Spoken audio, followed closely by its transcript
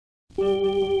Jesus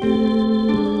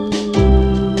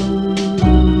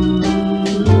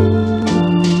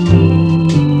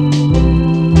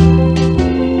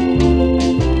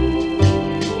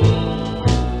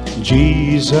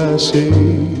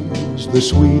is the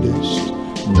sweetest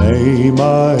name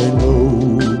I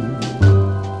know,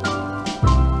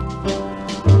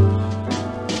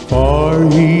 for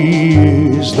He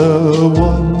is the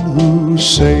one who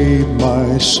saved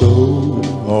my soul.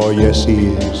 Oh yes, He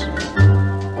is.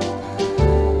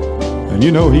 And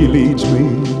you know He leads me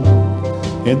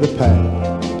in the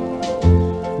path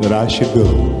that I should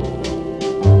go.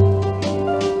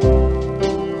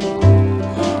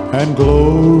 And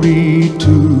glory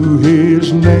to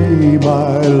His name,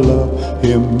 I love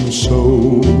Him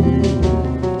so.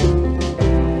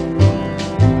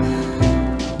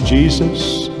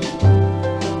 Jesus,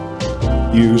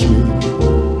 use me.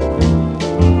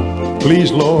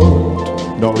 Please, Lord,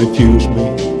 don't refuse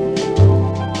me.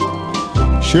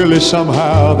 Surely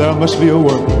somehow there must be a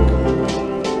work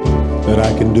that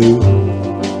I can do.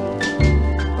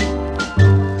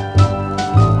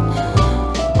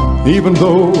 Even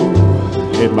though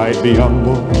it might be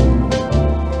humble,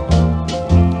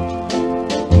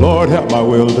 Lord, help my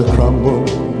will to crumble.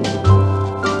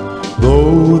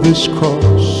 Though this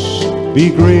cross be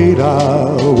great,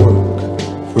 I'll work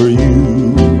for You.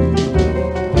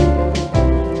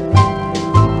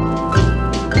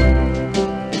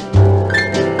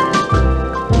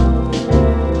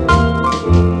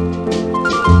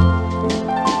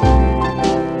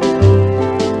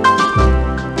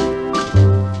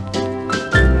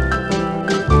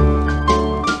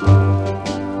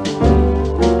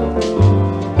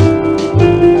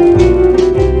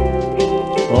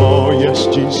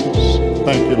 Jesus,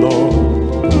 thank You, Lord.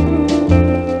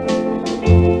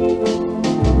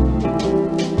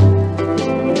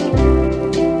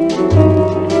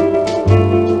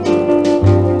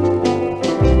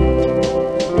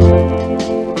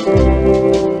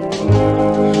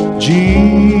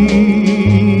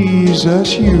 Jesus,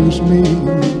 use me.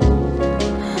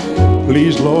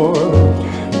 Please, Lord,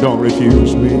 don't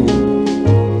refuse me.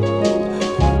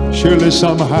 Surely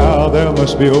somehow there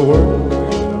must be a work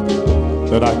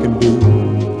that I can do.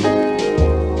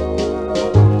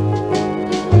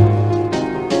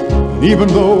 And even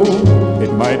though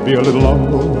it might be a little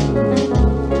humble,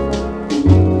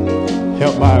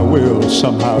 help my will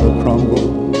somehow to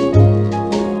crumble.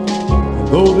 And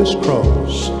though this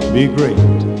cross be great,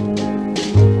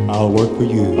 I'll work for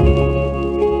You.